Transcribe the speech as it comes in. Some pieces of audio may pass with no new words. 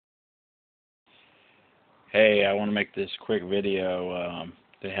Hey, I want to make this quick video.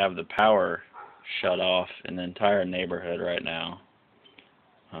 They have the power shut off in the entire neighborhood right now.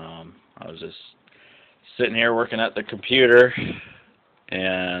 I was just sitting here working at the computer,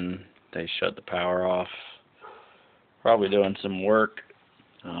 and they shut the power off. Probably doing some work.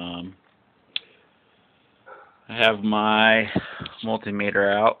 I have my multimeter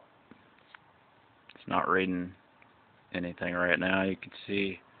out. It's not reading anything right now. You can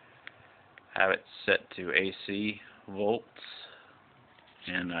see I have it set to AC volts,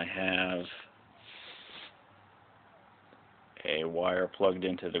 and I have a wire plugged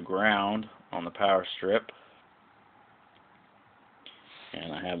into the ground on the power strip,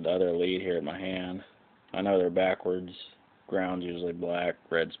 and I have the other lead here in my hand. I know they're backwards. Ground's usually black,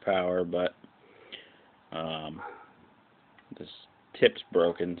 red's power, but this tip's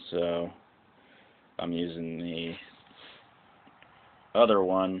broken, so I'm using the other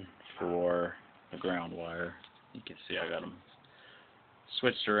one for the ground wire. You can see I got them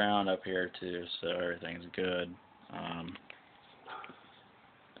switched around up here too, so everything's good.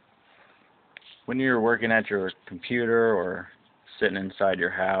 When you're working at your computer or sitting inside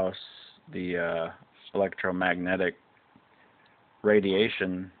your house, the electromagnetic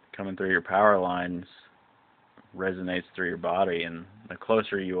radiation coming through your power lines resonates through your body, and the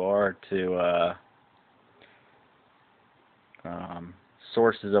closer you are to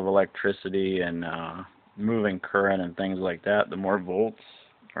sources of electricity and moving current and things like that, the more volts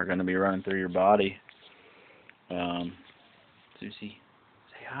are going to be running through your body. Susie,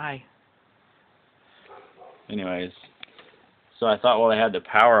 say hi. Anyways, so I thought while I had the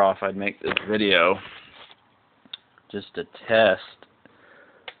power off, I'd make this video just to test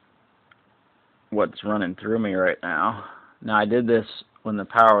what's running through me right now. Now, I did this when the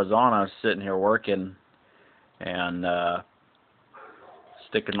power was on. I was sitting here working and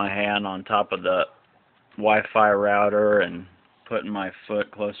sticking my hand on top of the Wi-Fi router and putting my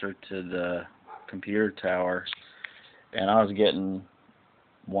foot closer to the computer tower, and I was getting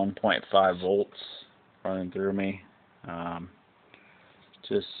 1.5 volts running through me.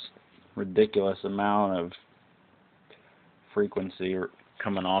 Just ridiculous amount of frequency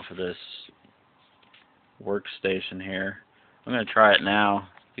coming off of this workstation here. I'm going to try it now.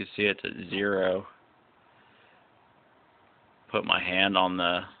 You can see it's at 0. Put my hand on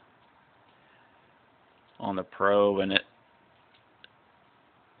the probe, and it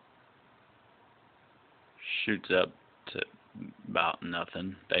shoots up to about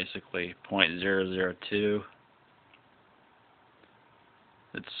nothing, basically 0.002.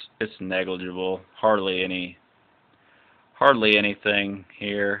 It's negligible, hardly anything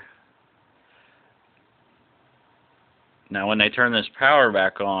here. Now when they turn this power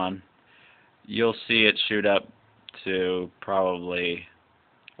back on, you'll see it shoot up to probably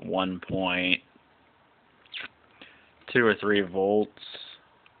 1.2 or 3 volts,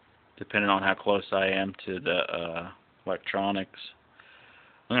 depending on how close I am to the electronics.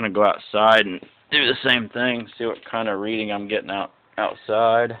 I'm going to go outside and do the same thing, see what kind of reading I'm getting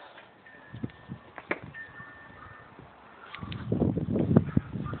outside.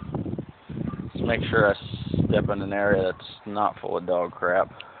 Just make sure I step in an area that's not full of dog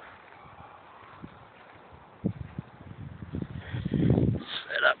crap.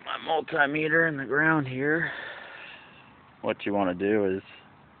 Set up my multimeter in the ground here. What you want to do is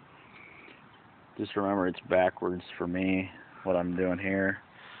just remember it's backwards for me, what I'm doing here.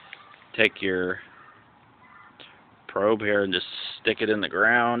 Take your probe here and just stick it in the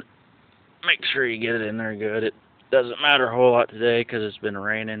ground. Make sure you get it in there good. It doesn't matter a whole lot today because it's been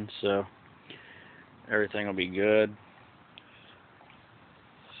raining, so everything will be good.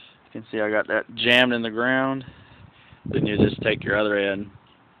 You can see I got that jammed in the ground. Then you just take your other end.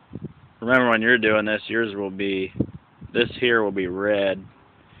 Remember, when you're doing this, yours will be, this here will be red,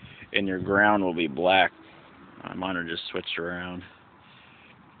 and your ground will be black. Mine are just switched around.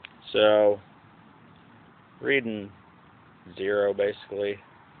 So, reading 0 basically.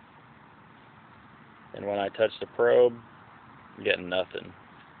 And when I touch the probe, I'm getting nothing.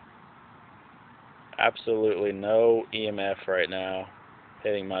 Absolutely no EMF right now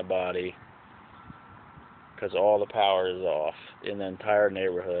hitting my body because all the power is off in the entire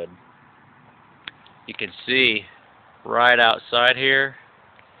neighborhood. You can see right outside here,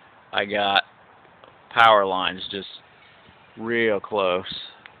 I got power lines just real close.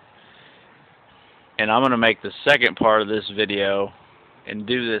 And I'm going to make the second part of this video and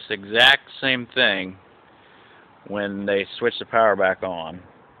do this exact same thing when they switch the power back on.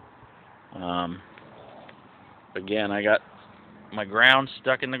 Again, I got my ground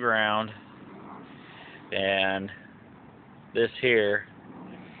stuck in the ground, and this here,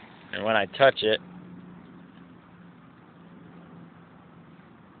 and when I touch it,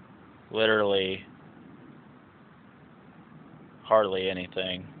 literally hardly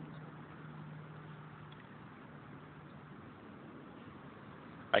anything.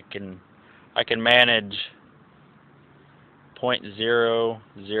 I can manage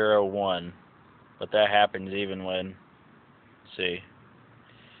 0.001, but that happens even when,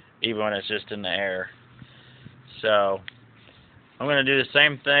 even when it's just in the air. So I'm going to do the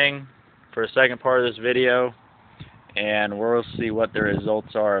same thing for the second part of this video, and we'll see what the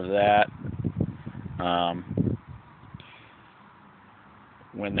results are of that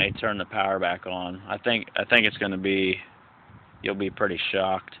when they turn the power back on. I think it's going to be, you'll be pretty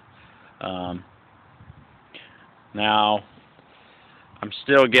shocked. Now I'm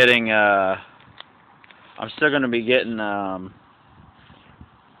still getting I'm still going to be getting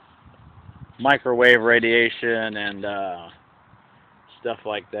microwave radiation and stuff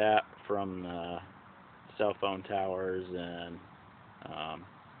like that from cell phone towers and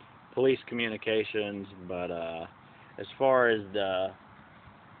police communications, but as far as the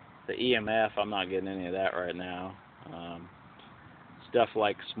EMF, I'm not getting any of that right now. Stuff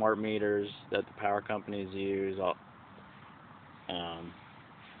like smart meters that the power companies use,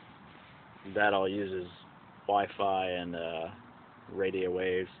 that all uses Wi-Fi and radio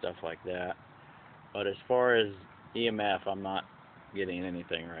waves, stuff like that. But as far as EMF, I'm not getting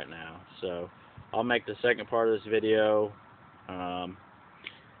anything right now. So I'll make the second part of this video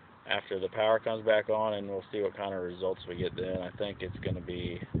after the power comes back on, and we'll see what kind of results we get then. I think it's going to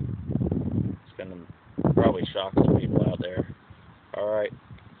probably shock some people out there. Alright.